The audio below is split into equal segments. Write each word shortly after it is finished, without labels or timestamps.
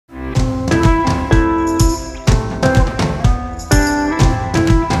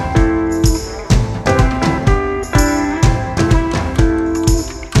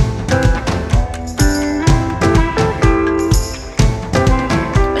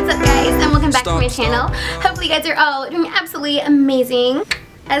welcome back to my channel. Hopefully you guys are all doing absolutely amazing,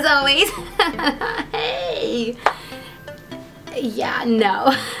 as always. Hey! Yeah, no.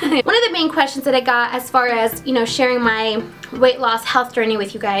 One of the main questions that I got as far as, you know, sharing my weight loss health journey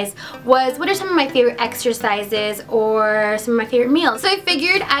with you guys was, what are some of my favorite exercises or some of my favorite meals? So I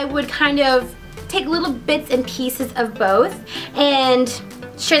figured I would kind of take little bits and pieces of both and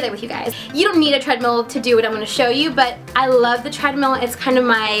share that with you guys. You don't need a treadmill to do what I'm going to show you, but I love the treadmill. It's kind of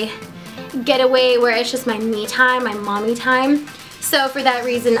my getaway where it's just my me time, my mommy time. So for that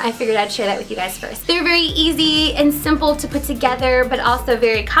reason, I figured I'd share that with you guys first. They're very easy and simple to put together, but also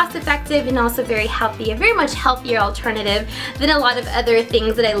very cost effective and also very healthy. A very much healthier alternative than a lot of other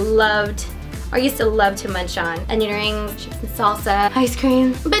things that I loved or used to love to munch on. Onion rings, chips and salsa, ice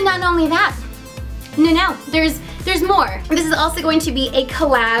cream. But not only that. No, there's more. This is also going to be a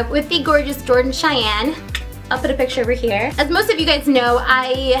collab with the gorgeous Jordan Cheyenne. I'll put a picture over here. As most of you guys know,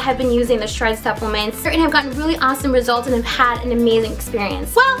 I have been using the Shredz supplements and have gotten really awesome results and have had an amazing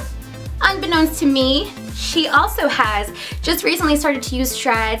experience. Well, unbeknownst to me, she also has just recently started to use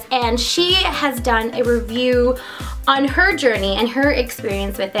Shredz, and she has done a review on her journey and her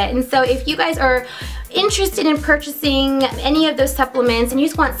experience with it. And so if you guys are interested in purchasing any of those supplements and you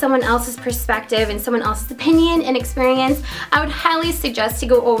just want someone else's perspective and someone else's opinion and experience, I would highly suggest to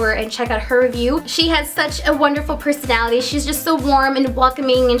go over and check out her review. She has such a wonderful personality. She's just so warm and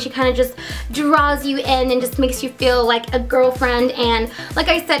welcoming, and she kind of just draws you in and just makes you feel like a girlfriend. And like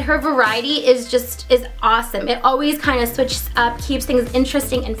I said, her variety is awesome. It always kind of switches up, keeps things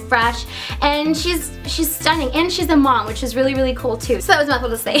interesting and fresh, and she's stunning, and she's a mom, which is really, really cool too. So that was a mouthful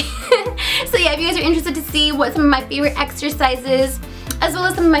to say. So yeah, if you guys are interested to see what some of my favorite exercises as well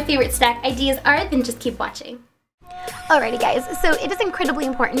as some of my favorite snack ideas are, then just keep watching. Alrighty guys, so it is incredibly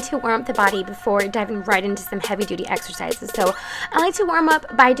important to warm up the body before diving right into some heavy duty exercises. So I like to warm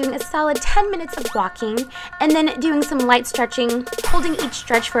up by doing a solid 10 minutes of walking and then doing some light stretching, holding each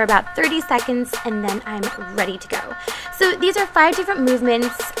stretch for about 30 seconds, and then I'm ready to go. So these are 5 different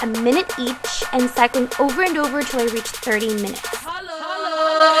movements, a minute each, and cycling over and over till I reach 30 minutes.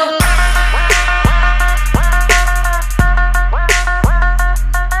 Hello.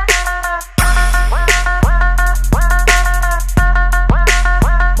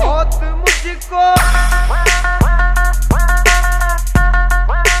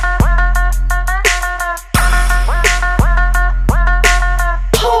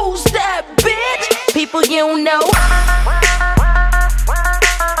 You know.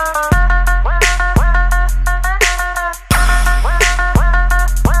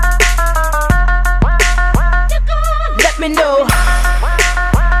 Let me know.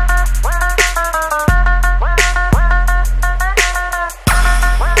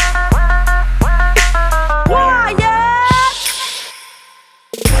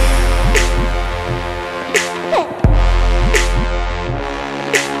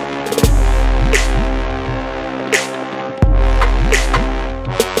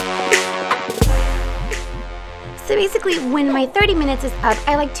 So basically, when my 30 minutes is up,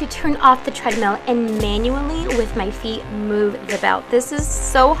 I like to turn off the treadmill and manually, with my feet, move the belt. This is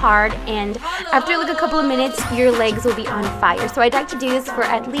so hard, and after like a couple of minutes, your legs will be on fire. So I'd like to do this for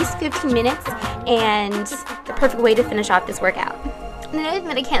at least 15 minutes, and the perfect way to finish off this workout. And another thing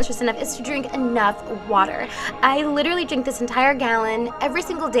that I can't stress enough is to drink enough water. I literally drink this entire gallon every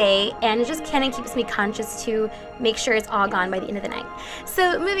single day, and it just kind of keeps me conscious to make sure it's all gone by the end of the night.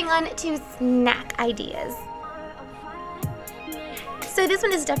 So moving on to snack ideas. So this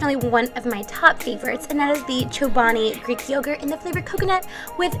one is definitely one of my top favorites, and that is the Chobani Greek Yogurt in the flavor coconut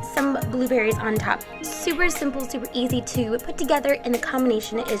with some blueberries on top. Super simple, super easy to put together, and the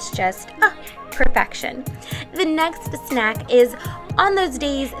combination is just perfection. The next snack is on those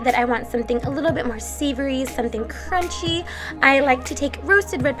days that I want something a little bit more savory, something crunchy. I like to take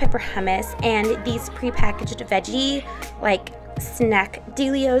roasted red pepper hummus and these prepackaged veggie like snack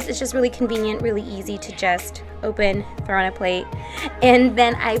dealios. It's just really convenient, really easy to just open, throw on a plate, and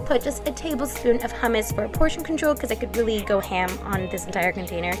then I put just a tablespoon of hummus for portion control because I could really go ham on this entire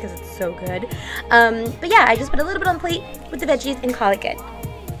container because it's so good. But yeah, I just put a little bit on the plate with the veggies and call it good.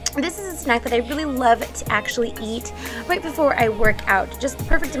 This is a snack that I really love to actually eat right before I work out, just the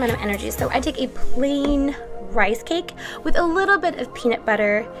perfect amount of energy. So I take a plain rice cake with a little bit of peanut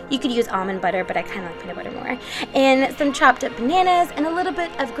butter. You could use almond butter, but I kind of like peanut butter more. And some chopped up bananas and a little bit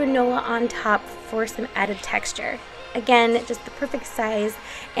of granola on top for some added texture. Again, just the perfect size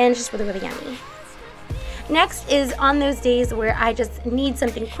and just really, really yummy. Next is on those days where I just need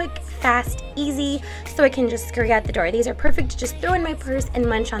something quick, fast, easy, so I can just scurry out the door. These are perfect to just throw in my purse and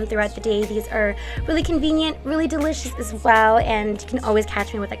munch on throughout the day. These are really convenient, really delicious as well, and you can always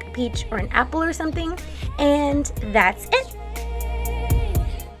catch me with like a peach or an apple or something. And that's it.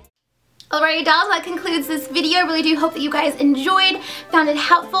 Alrighty dolls, that concludes this video. I really do hope that you guys enjoyed, found it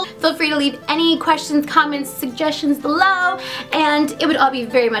helpful. Feel free to leave any questions, comments, suggestions below, and it would all be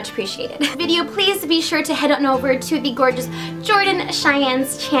very much appreciated. Video, please be sure to head on over to the gorgeous Jordan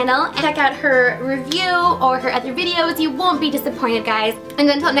Cheyenne's channel and check out her review or her other videos. You won't be disappointed, guys. And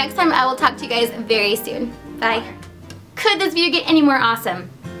until next time, I will talk to you guys very soon. Bye. Could this video get any more awesome?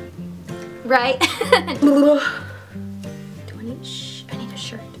 Right?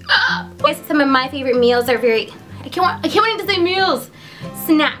 Guys, some of my favorite meals are I can't wait to say meals.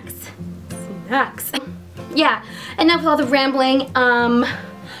 Snacks. Yeah, enough with all the rambling.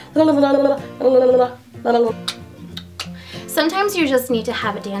 Sometimes you just need to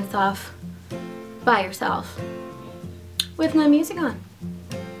have a dance off by yourself with no music on.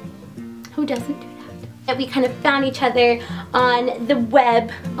 Who doesn't do that? We kind of found each other on the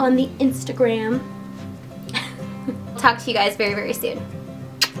web, on the Instagram. Talk to you guys very, very soon.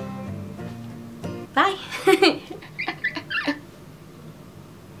 Bye.